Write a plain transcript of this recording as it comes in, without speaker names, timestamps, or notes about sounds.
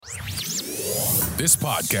This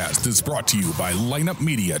podcast is brought to you by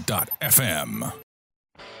lineupmedia.fm.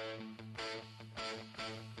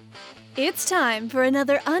 It's time for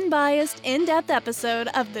another unbiased, in-depth episode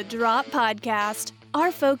of the Drop Podcast.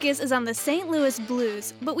 Our focus is on the St. Louis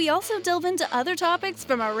Blues, but we also delve into other topics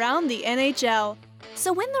from around the NHL.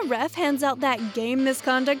 So when the ref hands out that game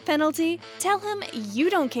misconduct penalty, tell him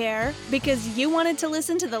you don't care because you wanted to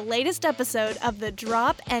listen to the latest episode of The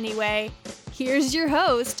Drop anyway. Here's your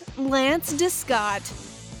host, Lance Descott.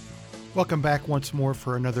 Welcome back once more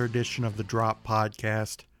for another edition of The Drop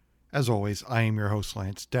Podcast. As always, I am your host,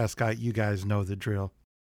 Lance Descott. You guys know the drill.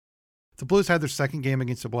 The Blues had their second game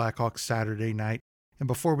against the Blackhawks Saturday night. And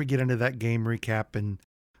before we get into that game recap, and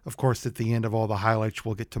of course at the end of all the highlights,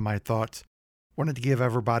 we'll get to my thoughts, wanted to give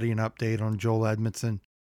everybody an update on Joel Edmundson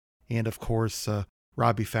and, of course,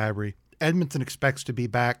 Robby Fabbri. Edmundson expects to be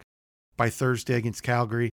back by Thursday against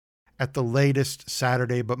Calgary, at the latest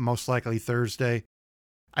Saturday, but most likely Thursday.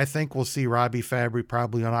 I think we'll see Robby Fabbri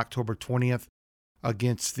probably on October 20th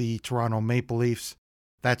against the Toronto Maple Leafs.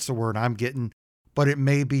 That's the word I'm getting, but it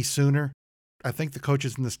may be sooner. I think the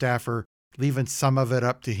coaches and the staff are leaving some of it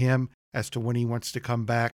up to him as to when he wants to come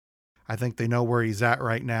back. I think they know where he's at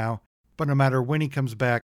right now. But no matter when he comes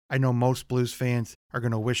back, I know most Blues fans are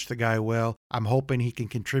going to wish the guy well. I'm hoping he can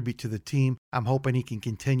contribute to the team. I'm hoping he can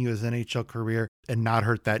continue his NHL career and not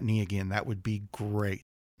hurt that knee again. That would be great.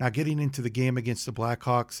 Now, getting into the game against the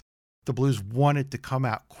Blackhawks, the Blues wanted to come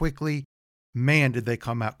out quickly. Man, did they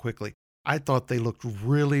come out quickly. I thought they looked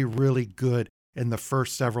really, really good in the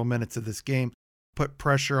first several minutes of this game. Put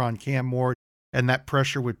pressure on Cam Ward, and that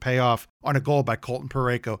pressure would pay off on a goal by Colton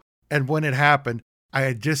Parayko. And when it happened, I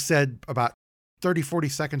had just said about 30, 40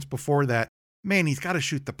 seconds before that, man, he's got to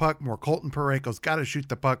shoot the puck more. Colton Parayko's got to shoot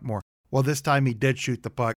the puck more. Well, this time he did shoot the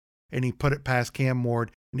puck, and he put it past Cam Ward,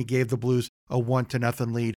 and he gave the Blues a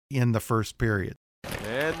 1-0 lead in the first period.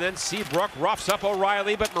 And then Seabrook roughs up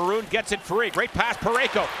O'Reilly, but Maroon gets it free. Great pass,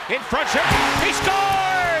 Parayko in front. He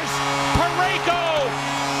scores! Parayko!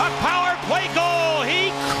 A power play goal! He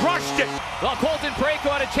crushed it! Well, Colton Parayko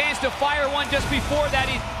had a chance to fire one just before that.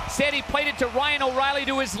 He said he played it to Ryan O'Reilly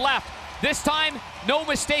to his left. This time, no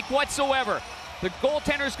mistake whatsoever. The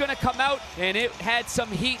goaltender's going to come out, and it had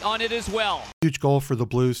some heat on it as well. Huge goal for the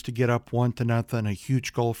Blues to get up 1-0. A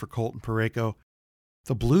huge goal for Colton Parayko.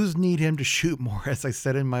 The Blues need him to shoot more, as I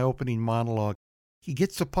said in my opening monologue. He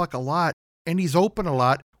gets the puck a lot, and he's open a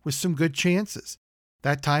lot with some good chances.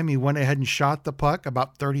 That time he went ahead and shot the puck.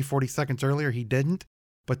 About 30, 40 seconds earlier, he didn't.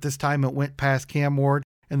 But this time it went past Cam Ward,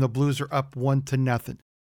 and the Blues are up 1-0.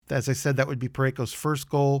 As I said, that would be Parayko's first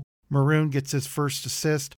goal. Maroon gets his first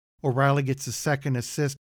assist. O'Reilly gets his second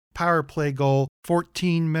assist. Power play goal,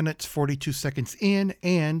 14 minutes, 42 seconds in,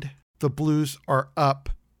 and the Blues are up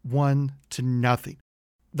 1-0.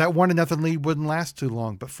 That 1-0 lead wouldn't last too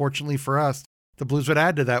long, but fortunately for us, the Blues would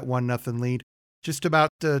add to that 1-0 lead just about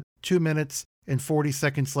 2 minutes and 40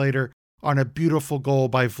 seconds later on a beautiful goal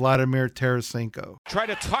by Vladimir Tarasenko. Try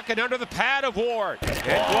to tuck it under the pad of Ward. And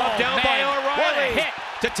gloved down by O'Reilly. What a hit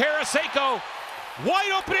to Tarasenko.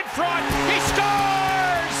 Wide open in front. He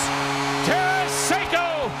scores!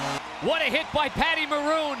 Tarasenko! What a hit by Patty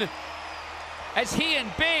Maroon as he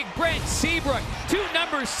and big Brent Seabrook, two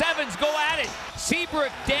number 7s, go at it.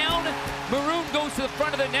 Seabrook down, Maroon goes to the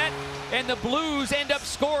front of the net, and the Blues end up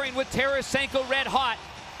scoring with Tarasenko red hot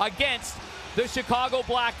against the Chicago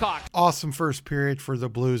Blackhawks. Awesome first period for the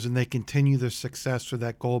Blues, and they continue their success with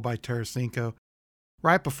that goal by Tarasenko.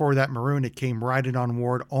 Right before that, Maroon, it came right in on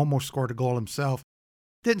Ward, almost scored a goal himself.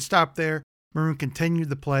 Didn't stop there. Maroon continued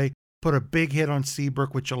the play, put a big hit on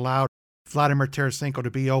Seabrook, which allowed Vladimir Tarasenko to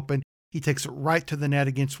be open. He takes it right to the net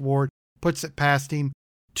against Ward, puts it past him.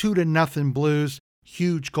 2-0 Blues.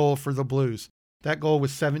 Huge goal for the Blues. That goal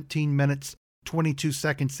was 17 minutes, 22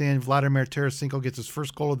 seconds in. Vladimir Tarasenko gets his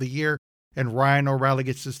first goal of the year, and Ryan O'Reilly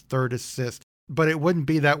gets his third assist. But it wouldn't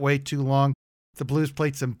be that way too long. The Blues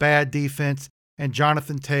played some bad defense, and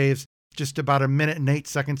Jonathan Toews, just about 1 minute and 8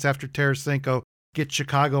 seconds after Tarasenko, gets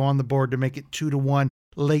Chicago on the board to make it 2-1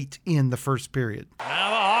 late in the first period. Now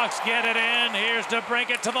the Hawks get it in. Here's to bring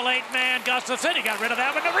it to the late man, Gustafsson. He got rid of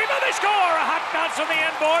that one. The rebound, they score! A hot bounce from the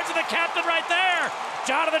end boards, and the captain right there,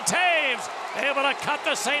 Jonathan Toews, able to cut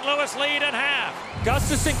the St. Louis lead in half.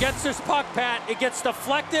 Gustafsson gets this puck, Pat. It gets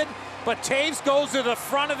deflected, but Toews goes to the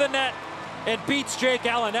front of the net and beats Jake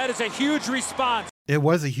Allen. That is a huge response. It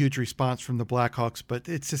was a huge response from the Blackhawks, but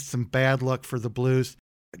it's just some bad luck for the Blues.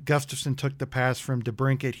 Gustafsson took the pass from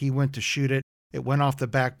DeBrincat. He went to shoot it. It went off the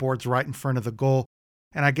backboards right in front of the goal.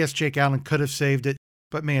 And I guess Jake Allen could have saved it.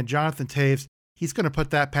 But man, Jonathan Toews, he's going to put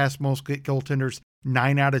that past most goaltenders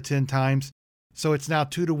 9 out of 10 times. So it's now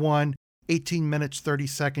 2-1. 18 minutes, 30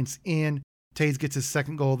 seconds in, Toews gets his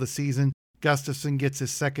second goal of the season. Gustafsson gets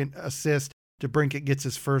his second assist. DeBrincat gets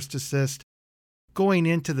his first assist. Going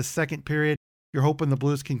into the second period, you're hoping the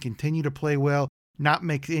Blues can continue to play well, not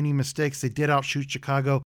make any mistakes. They did outshoot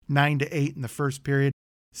Chicago 9-8 in the first period.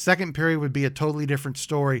 Second period would be a totally different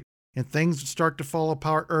story, and things would start to fall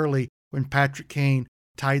apart early when Patrick Kane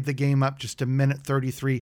tied the game up just a minute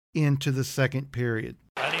 33 into the second period.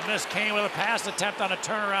 And he missed Kane with a pass attempt on a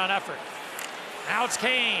turnaround effort. Now it's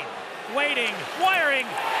Kane, waiting, wiring.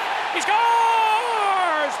 He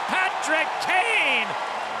scores! Patrick Kane!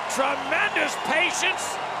 Tremendous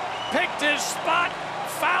patience, picked his spot,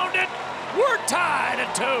 found it. We're tied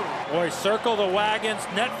at 2. Boy, circle the wagons,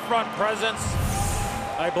 net front presence.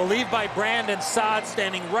 I believe by Brandon Saad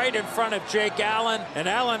standing right in front of Jake Allen, and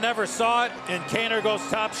Allen never saw it, and Kaner goes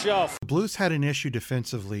top shelf. The Blues had an issue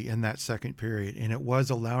defensively in that second period, and it was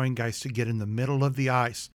allowing guys to get in the middle of the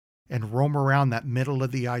ice and roam around that middle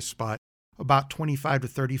of the ice spot about 25 to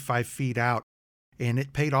 35 feet out, and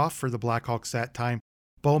it paid off for the Blackhawks that time.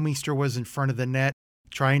 Bouwmeester was in front of the net,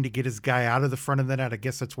 trying to get his guy out of the front of the net. I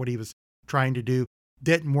guess that's what he was trying to do.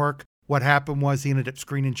 Didn't work. What happened was he ended up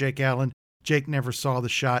screening Jake Allen. Jake never saw the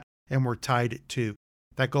shot, and we're tied at 2.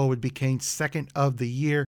 That goal would be Kane's second of the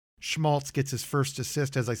year. Schmaltz gets his first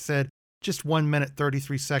assist, as I said, just 1 minute,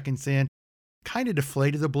 33 seconds in. Kind of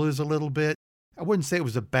deflated the Blues a little bit. I wouldn't say it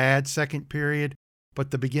was a bad second period,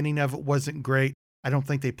 but the beginning of it wasn't great. I don't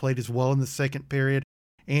think they played as well in the second period.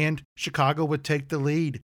 And Chicago would take the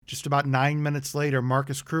lead. Just about 9 minutes later,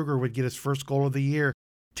 Marcus Kruger would get his first goal of the year,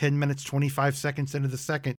 10 minutes, 25 seconds into the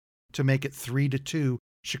second, to make it 3-2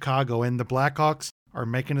 Chicago. And the Blackhawks are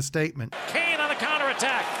making a statement. Kane on the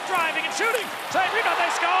counterattack, driving and shooting. Save rebound,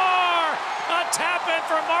 they score! A tap in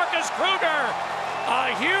for Marcus Kruger.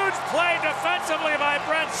 A huge play defensively by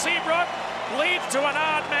Brent Seabrook leads to an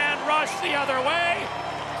odd man rush the other way.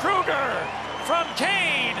 Kruger from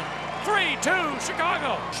Kane. 3-2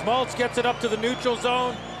 Chicago. Schmaltz gets it up to the neutral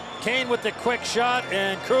zone. Kane with the quick shot,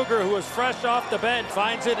 and Kruger, who was fresh off the bench,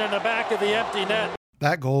 finds it in the back of the empty net.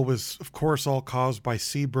 That goal was, of course, all caused by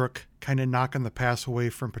Seabrook kind of knocking the pass away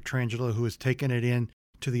from Pietrangelo, who was taking it in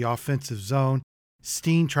to the offensive zone.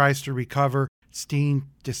 Steen tries to recover. Steen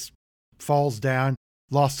just falls down,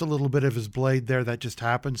 lost a little bit of his blade there. That just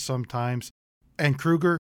happens sometimes. And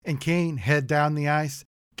Kruger and Kane head down the ice.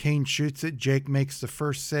 Kane shoots it. Jake makes the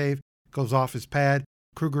first save, goes off his pad.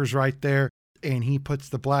 Kruger's right there, and he puts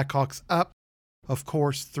the Blackhawks up, of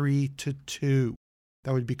course, 3-2.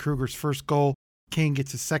 That would be Kruger's first goal. Kane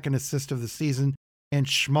gets his second assist of the season, and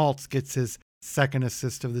Schmaltz gets his second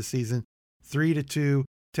assist of the season. 3-2,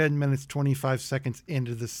 10 minutes, 25 seconds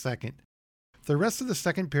into the second. The rest of the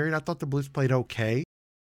second period, I thought the Blues played okay.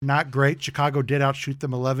 Not great. Chicago did outshoot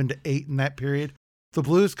them 11-8 in that period. The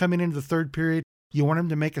Blues coming into the third period, you want them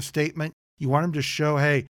to make a statement. You want them to show,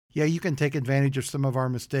 hey, yeah, you can take advantage of some of our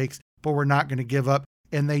mistakes, but we're not going to give up.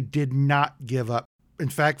 And they did not give up. In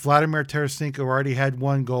fact, Vladimir Tarasenko already had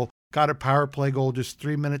one goal, got a power play goal just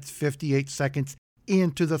 3 minutes, 58 seconds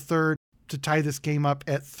into the third to tie this game up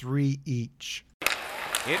at 3 each.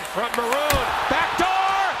 In front, Maroon,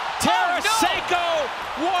 backdoor, Tarasenko,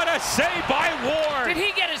 what a save by Ward. Did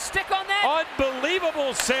he get his stick on that?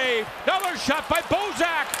 Unbelievable save. Another shot by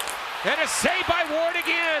Bozak, and a save by Ward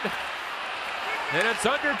again. And it's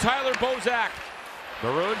under Tyler Bozak.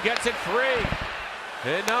 Maroon gets it free.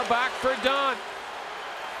 And now back for Dunn.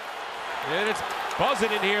 And it's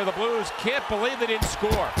buzzing in here. The Blues can't believe they didn't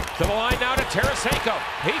score. To the line now to Tarasenko.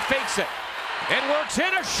 He fakes it and works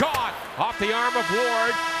in a shot off the arm of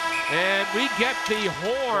Ward. And we get the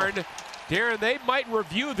horn. Darren, they might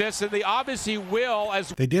review this, and they obviously will. As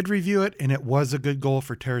they did review it, and it was a good goal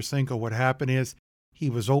for Tarasenko. What happened is he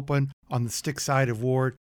was open on the stick side of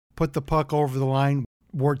Ward, put the puck over the line.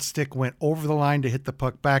 Ward's stick went over the line to hit the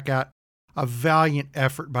puck back out. A valiant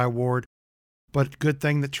effort by Ward, but good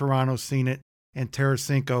thing that Toronto's seen it, and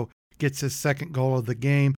Tarasenko gets his second goal of the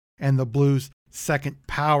game and the Blues' second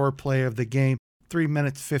power play of the game. 3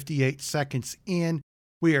 minutes, 58 seconds in.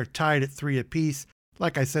 We are tied at 3 apiece.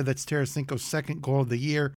 Like I said, that's Tarasenko's second goal of the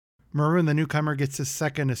year. Maroon, the newcomer, gets his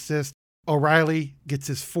second assist. O'Reilly gets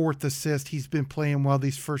his fourth assist. He's been playing well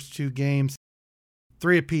these first 2 games.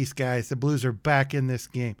 3 apiece, guys. The Blues are back in this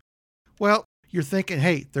game. Well, you're thinking,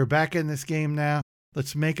 hey, they're back in this game now.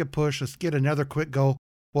 Let's make a push. Let's get another quick goal.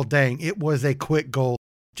 Well, dang, it was a quick goal.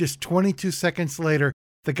 Just 22 seconds later,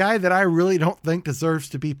 the guy that I really don't think deserves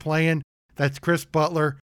to be playing, that's Chris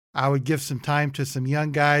Butler. I would give some time to some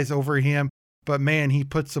young guys over him. But man, he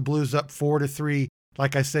puts the Blues up 4-3.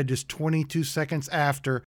 Like I said, just 22 seconds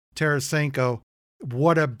after Tarasenko.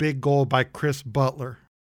 What a big goal by Chris Butler.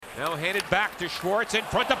 Now handed back to Schwartz in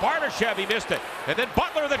front to Barbashev. He missed it. And then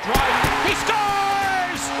Butler the drive. He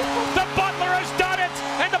scores! The Butler has done it,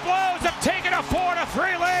 and the Blues have taken a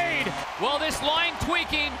 4-3 lead. Well, this line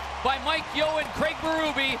tweaking by Mike Yeo and Craig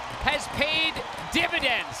Berube has paid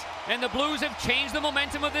dividends, and the Blues have changed the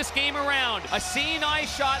momentum of this game around. A seeing eye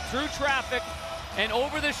shot through traffic and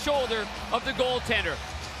over the shoulder of the goaltender.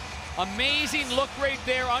 Amazing look right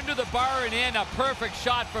there under the bar and in. A perfect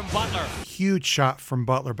shot from Butler. Huge shot from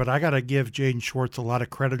Butler, but I got to give Jaden Schwartz a lot of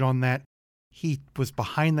credit on that. He was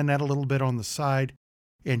behind the net a little bit on the side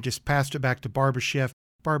and just passed it back to Barbashev.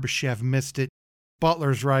 Barbashev missed it.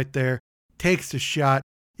 Butler's right there, takes the shot.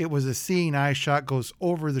 It was a seeing eye shot, goes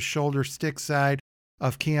over the shoulder stick side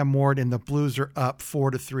of Cam Ward, and the Blues are up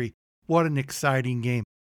 4-3. What an exciting game.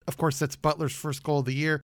 Of course, that's Butler's first goal of the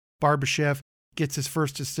year. Barbashev gets his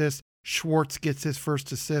first assist. Schwartz gets his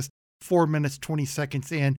first assist. 4 minutes, 20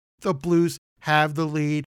 seconds in. The Blues have the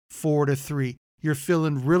lead 4-3. You're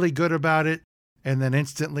feeling really good about it. And then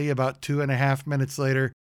instantly, about 2.5 minutes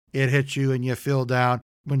later, it hits you and you feel down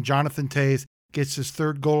when Jonathan Toews gets his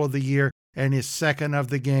third goal of the year and his second of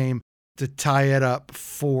the game to tie it up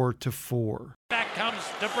 4-4. Back comes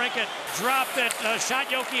DeBrincat, dropped it, shot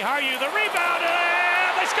Jokiharju, the rebound,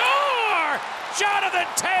 and they score! Jonathan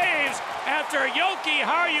Toews, after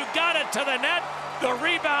Jokiharju got it to the net, the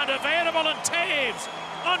rebound available, and Toews,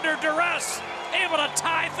 under duress, able to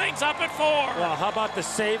tie things up at 4. Well, how about the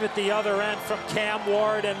save at the other end from Cam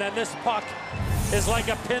Ward, and then this puck is like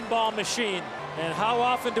a pinball machine. And how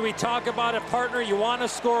often do we talk about it, partner? You want to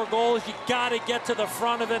score goals, you got to get to the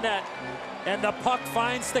front of the net. And the puck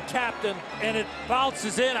finds the captain, and it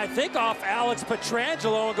bounces in, I think, off Alex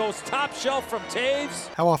Pietrangelo and goes top shelf from Toews.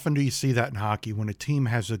 How often do you see that in hockey? When a team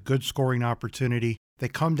has a good scoring opportunity, they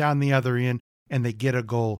come down the other end and they get a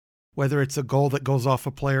goal. Whether it's a goal that goes off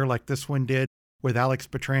a player like this one did with Alex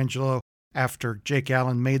Pietrangelo after Jake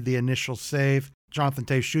Allen made the initial save. Jonathan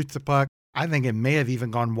Toews shoots the puck. I think it may have even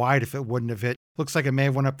gone wide if it wouldn't have hit. Looks like it may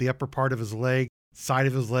have went up the upper part of his leg, side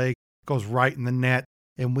of his leg, goes right in the net,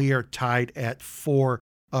 and we are tied at 4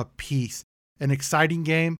 apiece. An exciting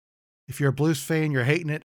game. If you're a Blues fan, you're hating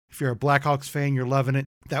it. If you're a Blackhawks fan, you're loving it.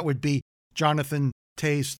 That would be Jonathan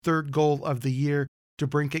Toews' third goal of the year.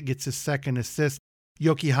 DeBrincat gets his second assist.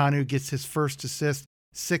 Jokiharju gets his first assist.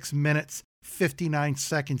 6 minutes, 59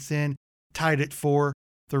 seconds in, tied at 4.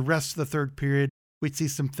 The rest of the third period, we'd see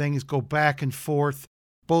some things go back and forth.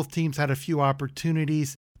 Both teams had a few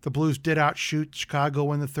opportunities. The Blues did outshoot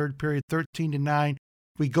Chicago in the third period, 13-9.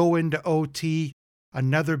 We go into OT,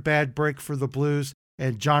 another bad break for the Blues,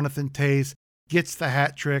 and Jonathan Toews gets the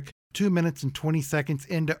hat trick 2 minutes and 20 seconds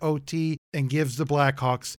into OT and gives the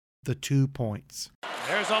Blackhawks the 2 points.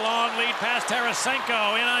 There's a long lead pass,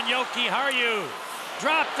 Tarasenko in on Jokiharju.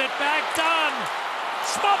 Dropped it back, done.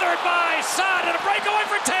 Smothered by Saad, and a breakaway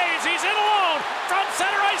for Toews. He's in alone from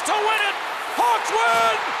center ice to win it. Hawks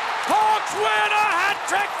win! Hawks win! A hat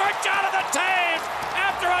trick for Jonathan Toews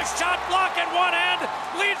after a shot block at one end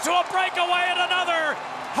leads to a breakaway at another.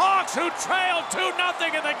 Hawks, who trailed 2-0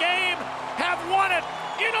 in the game, have won it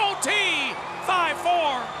in OT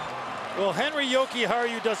 5-4. Well, Henry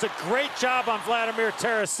Jokiharju does a great job on Vladimir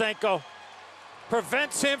Tarasenko.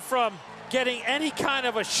 Prevents him from getting any kind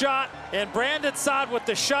of a shot, and Brandon Saad with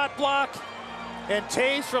the shot block, and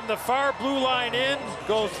Toews from the far blue line in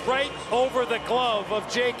goes right over the glove of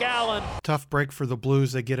Jake Allen. Tough break for the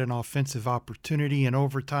Blues. They get an offensive opportunity in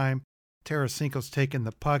overtime. Tarasenko's taking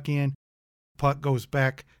the puck in. Puck goes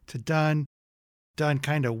back to Dunn. Dunn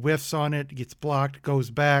kind of whiffs on it, gets blocked, goes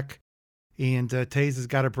back, and Toews has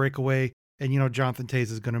got a breakaway, and Jonathan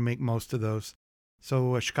Toews is going to make most of those.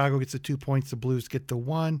 So Chicago gets the 2 points, the Blues get the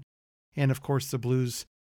 1. And, of course, the Blues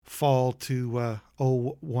fall to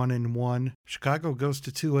 0-1-1. Chicago goes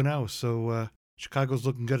to 2-0. So Chicago's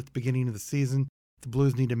looking good at the beginning of the season. The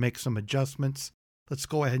Blues need to make some adjustments. Let's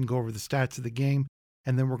go ahead and go over the stats of the game,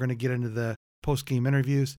 and then we're going to get into the post-game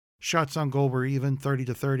interviews. Shots on goal were even,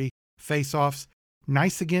 30-30. Face-offs,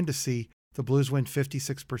 nice again to see. The Blues win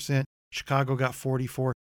 56%. Chicago got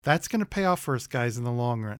 44%. That's going to pay off for us guys in the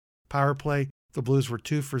long run. Power play, the Blues were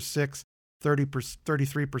 2 for 6.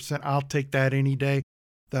 33%. I'll take that any day.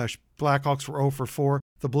 The Blackhawks were 0 for 4.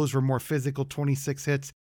 The Blues were more physical, 26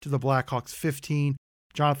 hits to the Blackhawks 15.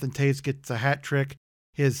 Jonathan Toews gets a hat trick,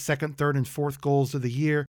 his second, third, and fourth goals of the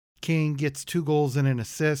year. King gets 2 goals and an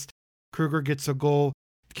assist. Kruger gets a goal.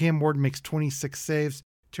 Cam Ward makes 26 saves.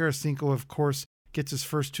 Tarasenko, of course, gets his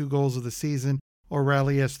first 2 goals of the season.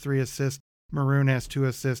 O'Reilly has 3 assists. Maroon has 2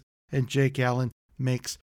 assists. And Jake Allen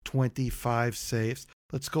makes 25 saves.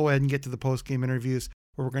 Let's go ahead and get to the post-game interviews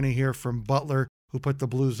where we're going to hear from Butler, who put the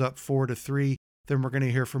Blues up 4-3, Then we're going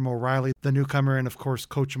to hear from O'Reilly, the newcomer, and of course,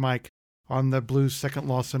 Coach Mike on the Blues' second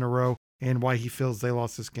loss in a row and why he feels they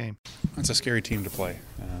lost this game. It's a scary team to play.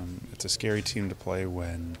 It's a scary team to play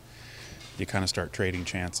when you kind of start trading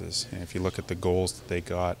chances. And if you look at the goals that they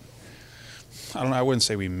got, I wouldn't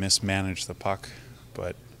say we mismanaged the puck,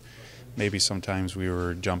 but maybe sometimes we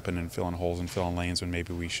were jumping and filling holes and filling lanes when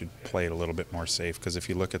maybe we should play it a little bit more safe. Because if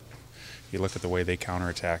you look at the way they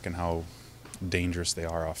counterattack and how dangerous they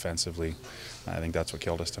are offensively, I think that's what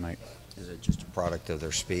killed us tonight. Is it just a product of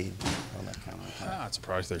their speed on that counterattack? It's a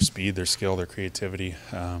product of their speed, their skill, their creativity.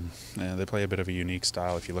 They play a bit of a unique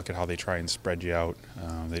style. If you look at how they try and spread you out,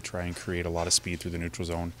 they try and create a lot of speed through the neutral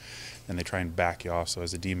zone, and they try and back you off. So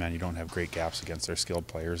as a D-man, you don't have great gaps against their skilled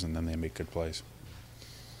players, and then they make good plays.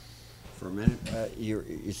 For a minute, you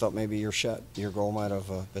thought maybe your goal might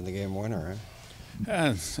have been the game winner, right?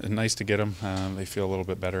 It's nice to get them. They feel a little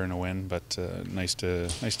bit better in a win, but nice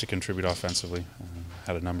to contribute offensively.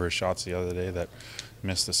 Had a number of shots the other day that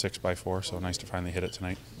missed the 6x4, so nice to finally hit it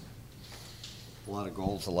tonight. A lot of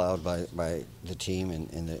goals allowed by the team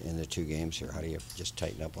in the two games here. How do you just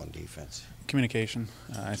tighten up on defense? Communication.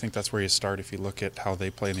 I think that's where you start. If you look at how they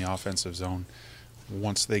play in the offensive zone,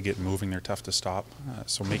 once they get moving, they're tough to stop.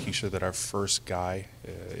 So making sure that our first guy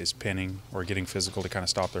is pinning or getting physical to kind of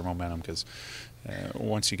stop their momentum, because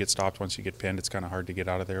once you get stopped, once you get pinned, it's kind of hard to get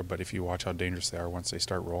out of there. But if you watch how dangerous they are once they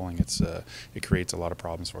start rolling, it creates a lot of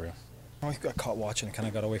problems for you. We got caught watching and kind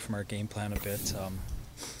of got away from our game plan a bit.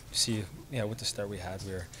 With the start we had,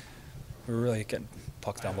 we were really getting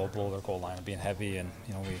pucks down low below their goal line and being heavy, and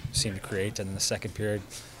we seemed to create. And in the second period,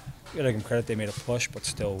 we got to give them credit, they made a push, but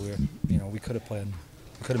still we could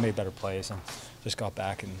have made better plays and just got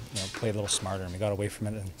back and played a little smarter, and we got away from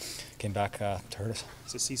it and came back to hurt us.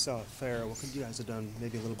 It's a seesaw affair. What could you guys have done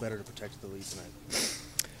maybe a little better to protect the lead tonight?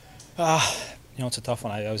 It's a tough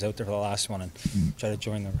one. I was out there for the last one and tried to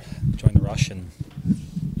join the rush, and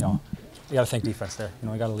you got to think defense there.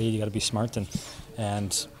 You got to lead, you got to be smart, and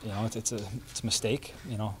it's a mistake.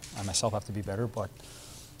 I myself have to be better, but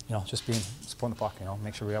just supporting the puck.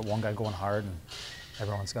 Make sure we got one guy going hard, and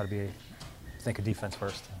everyone's got to think of defense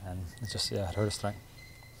first. And it hurt us tonight.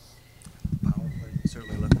 Power play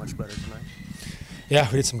certainly looked much better tonight. Yeah,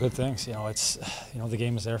 we did some good things. The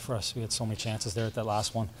game was there for us. We had so many chances there at that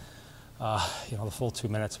last one. The full 2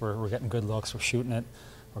 minutes, we're getting good looks, we're shooting it,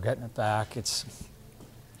 we're getting it back. It's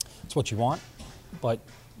what you want, but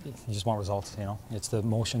you just want results. It's the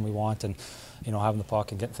motion we want, and having the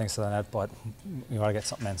puck and getting things to the net. But you got to get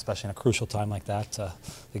something in, especially in a crucial time like that.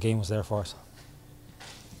 The game was there for us.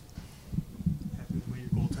 Happy with the way your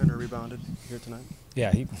goaltender rebounded here tonight?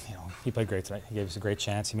 Yeah, he played great tonight. He gave us a great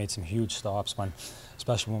chance. He made some huge stops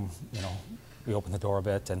especially when we opened the door a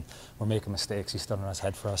bit and we're making mistakes. He stood on his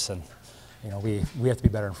head for us, and we have to be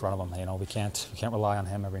better in front of him. We can't rely on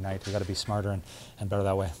him every night. We got to be smarter and better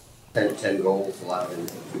that way. 10 goals allowed in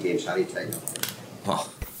 2 games. How do you take them? Well,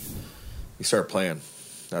 you start playing.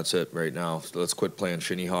 That's it right now. So let's quit playing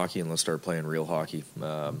shinny hockey and let's start playing real hockey.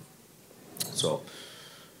 So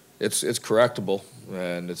it's correctable,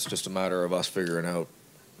 and it's just a matter of us figuring out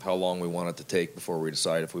how long we want it to take before we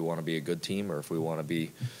decide if we want to be a good team or if we want to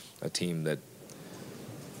be a team that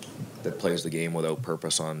plays the game without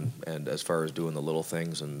purpose and as far as doing the little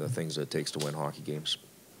things and the things that it takes to win hockey games.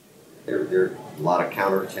 There are a lot of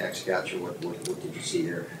counterattacks. Gotcha. What did you see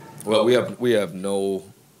there? Well, we have no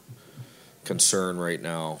concern right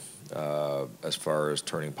now as far as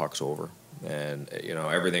turning pucks over, and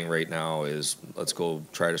everything right now is let's go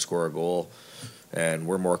try to score a goal, and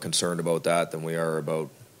we're more concerned about that than we are about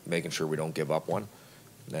making sure we don't give up one.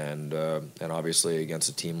 And obviously against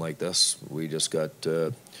a team like this, we just got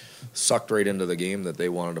sucked right into the game that they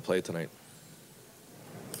wanted to play tonight.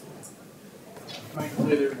 Mike,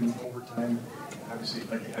 play there in overtime. Obviously,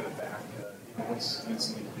 like you had it back. What's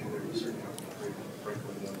something to do there? You certainly have to break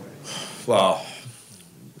the other way. Well,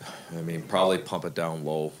 probably pump it down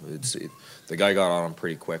low. The guy got on him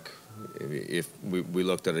pretty quick. If we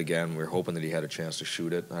looked at it again, we were hoping that he had a chance to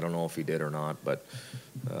shoot it. I don't know if he did or not, but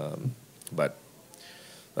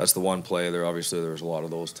that's the one play. There was a lot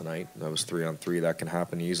of those tonight. That was 3-on-3. That can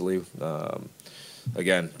happen easily.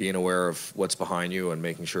 Again, being aware of what's behind you and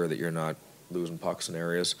making sure that you're not losing pucks in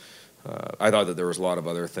areas. I thought that there was a lot of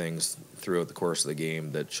other things throughout the course of the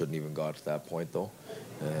game that shouldn't even got to that point, though.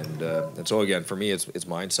 And so again, for me, it's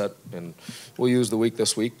mindset, and we'll use the week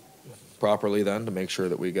this week properly then to make sure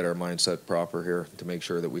that we get our mindset proper here to make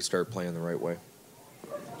sure that we start playing the right way.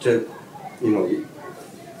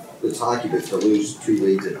 It's hockey, but to lose 2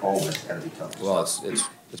 leads at home, it's got to be tough. Well,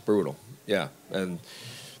 it's brutal, yeah. And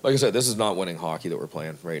like I said, this is not winning hockey that we're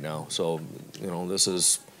playing right now. So this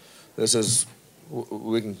is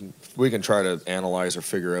we can try to analyze or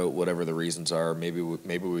figure out whatever the reasons are. Maybe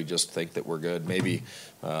we just think that we're good. Maybe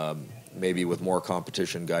with more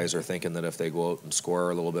competition, guys are thinking that if they go out and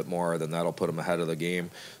score a little bit more, then that'll put them ahead of the game.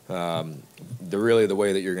 The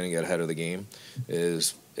way that you're going to get ahead of the game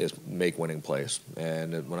is make winning plays.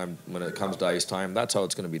 And when it comes to ice time, that's how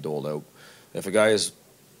it's going to be doled out. If a guy is,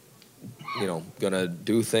 going to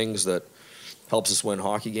do things that helps us win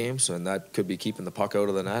hockey games, and that could be keeping the puck out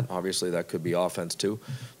of the net. Obviously, that could be offense too.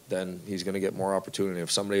 Then he's going to get more opportunity. If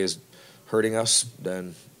somebody is hurting us,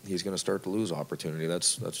 then he's going to start to lose opportunity.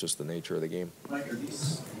 That's just the nature of the game. Mike, are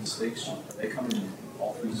these mistakes, are they coming in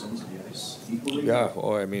all three zones of the ice equally? Yeah.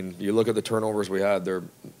 Well, I mean, you look at the turnovers we had;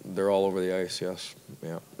 they're all over the ice. Yes.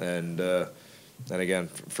 Yeah. And again,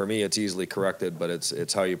 for me, it's easily corrected, but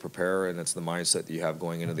it's how you prepare and it's the mindset that you have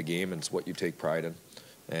going into the game, and it's what you take pride in.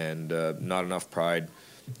 And not enough pride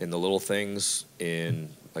in the little things, in,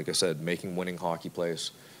 like I said, making winning hockey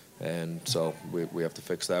plays. And so we have to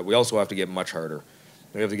fix that. We also have to get much harder.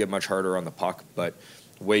 We have to get much harder on the puck, but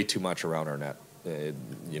way too much around our net.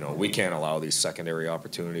 We can't allow these secondary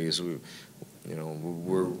opportunities.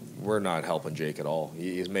 We're not helping Jake at all.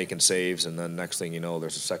 He's making saves, and then next thing you know,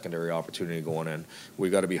 there's a secondary opportunity going in. We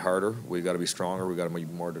got to be harder. We got to be stronger. We got to be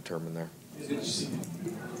more determined there. It's good to see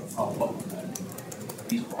follow up on that.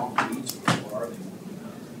 These wrong reads, what are they?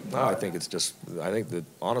 No, I think that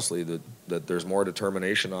honestly that there's more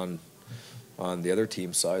determination on the other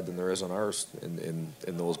team's side than there is on ours in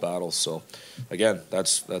those battles. So again,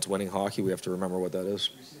 that's winning hockey. We have to remember what that is.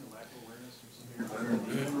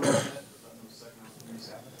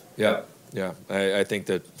 Yeah. I think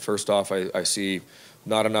that first off, I see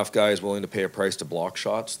not enough guys willing to pay a price to block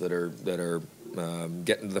shots that are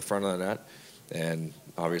getting to the front of the net. And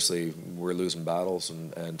obviously we're losing battles,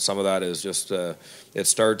 and some of that is just it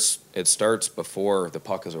starts before the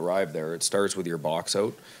puck has arrived there. It starts with your box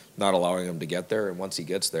out, not allowing him to get there, and once he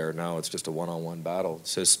gets there, now it's just a one-on-one battle.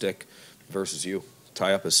 It's his stick versus you.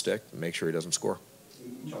 Tie up his stick and make sure he doesn't score.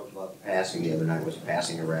 You talked about the passing the other night. Was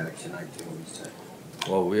passing erratic tonight too?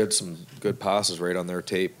 Well, we had some good passes right on their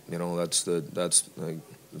tape.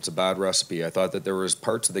 It's a bad recipe. I thought that there was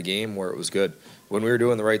parts of the game where it was good. When we were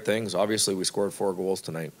doing the right things, obviously we scored 4 goals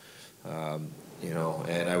tonight. And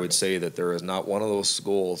I would say that there is not one of those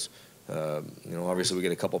goals. Obviously we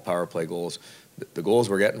get a couple power play goals. The goals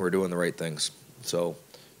we're getting, we're doing the right things. So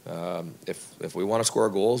if we want to score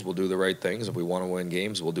goals, we'll do the right things. If we want to win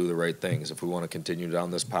games, we'll do the right things. If we want to continue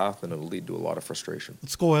down this path, then it'll lead to a lot of frustration.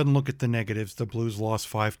 Let's go ahead and look at the negatives. The Blues lost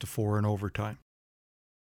 5-4 in overtime.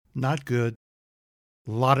 Not good.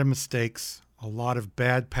 A lot of mistakes, a lot of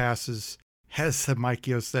bad passes, as Mike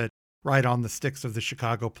Yeo said, right on the sticks of the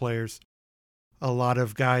Chicago players. A lot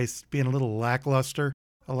of guys being a little lackluster,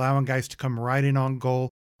 allowing guys to come right in on goal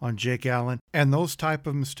on Jake Allen. And those type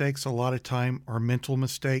of mistakes a lot of time are mental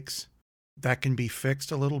mistakes. That can be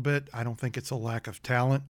fixed a little bit. I don't think it's a lack of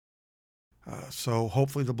talent. So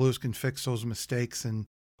hopefully the Blues can fix those mistakes and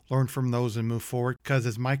learn from those and move forward. Because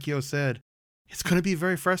as Mike Yeo said, it's going to be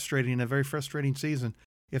very frustrating, a very frustrating season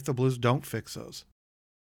if the Blues don't fix those.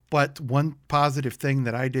 But one positive thing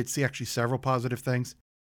that I did see, actually several positive things,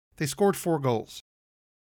 they scored 4 goals.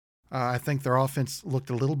 I think their offense looked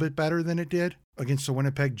a little bit better than it did against the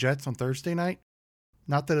Winnipeg Jets on Thursday night.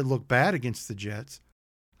 Not that it looked bad against the Jets.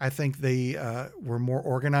 I think they were more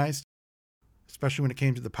organized, especially when it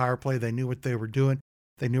came to the power play. They knew what they were doing.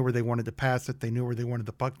 They knew where they wanted to pass it. They knew where they wanted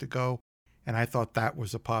the puck to go. And I thought that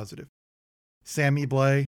was a positive. Sammy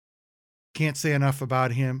Blais, can't say enough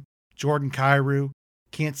about him. Jordan Kyrou,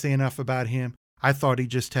 can't say enough about him. I thought he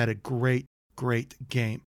just had a great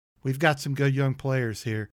game. We've got some good young players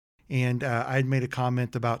here. And I'd made a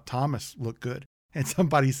comment about Thomas looked good. And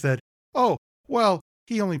somebody said, oh, well,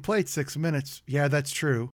 he only played 6 minutes. Yeah, that's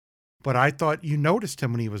true. But I thought you noticed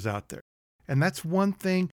him when he was out there. And that's one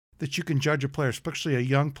thing that you can judge a player, especially a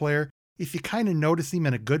young player. If you kind of notice him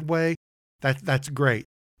in a good way, that's great.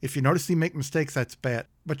 If you notice him make mistakes, that's bad.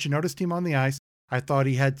 But you noticed him on the ice. I thought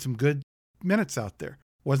he had some good minutes out there.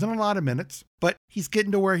 Wasn't a lot of minutes, but he's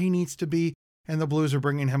getting to where he needs to be, and the Blues are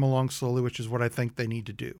bringing him along slowly, which is what I think they need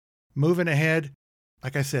to do. Moving ahead,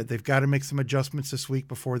 like I said, they've got to make some adjustments this week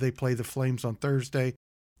before they play the Flames on Thursday.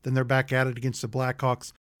 Then they're back at it against the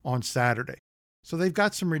Blackhawks on Saturday. So they've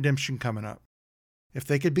got some redemption coming up. If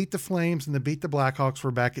they could beat the Flames and they beat the Blackhawks,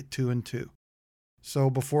 we're back at 2-2. So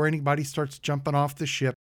before anybody starts jumping off the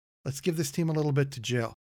ship, let's give this team a little bit to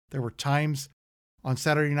gel. There were times on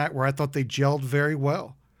Saturday night where I thought they gelled very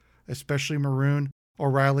well, especially Maroon,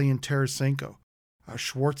 O'Reilly, and Tarasenko.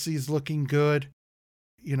 Schwartzy's looking good.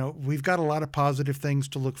 We've got a lot of positive things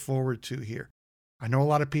to look forward to here. I know a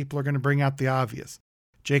lot of people are going to bring out the obvious.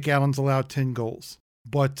 Jake Allen's allowed 10 goals,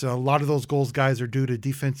 but a lot of those goals, guys, are due to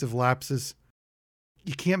defensive lapses.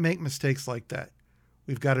 You can't make mistakes like that.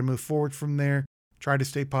 We've got to move forward from there, try to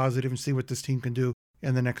stay positive, and see what this team can do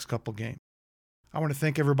in the next couple games. I want to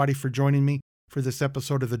thank everybody for joining me for this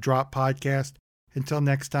episode of the Drop Podcast. Until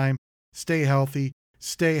next time, stay healthy,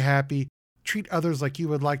 stay happy, treat others like you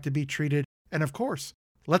would like to be treated, and of course,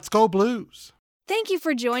 let's go Blues! Thank you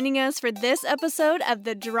for joining us for this episode of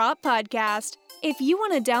the Drop Podcast. If you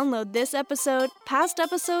want to download this episode, past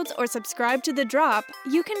episodes, or subscribe to The Drop,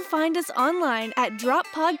 you can find us online at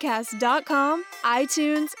droppodcast.com,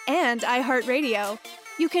 iTunes, and iHeartRadio.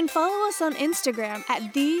 You can follow us on Instagram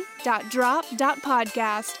at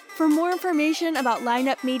the.drop.podcast. For more information about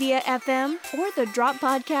Lineup Media FM or the Drop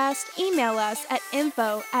Podcast, email us at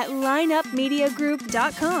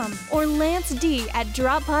info@lineupmediagroup.com or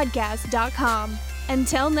lanced@droppodcast.com.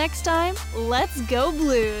 Until next time, let's go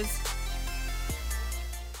Blues!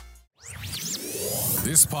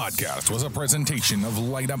 This podcast was a presentation of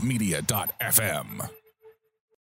lineupmedia.fm.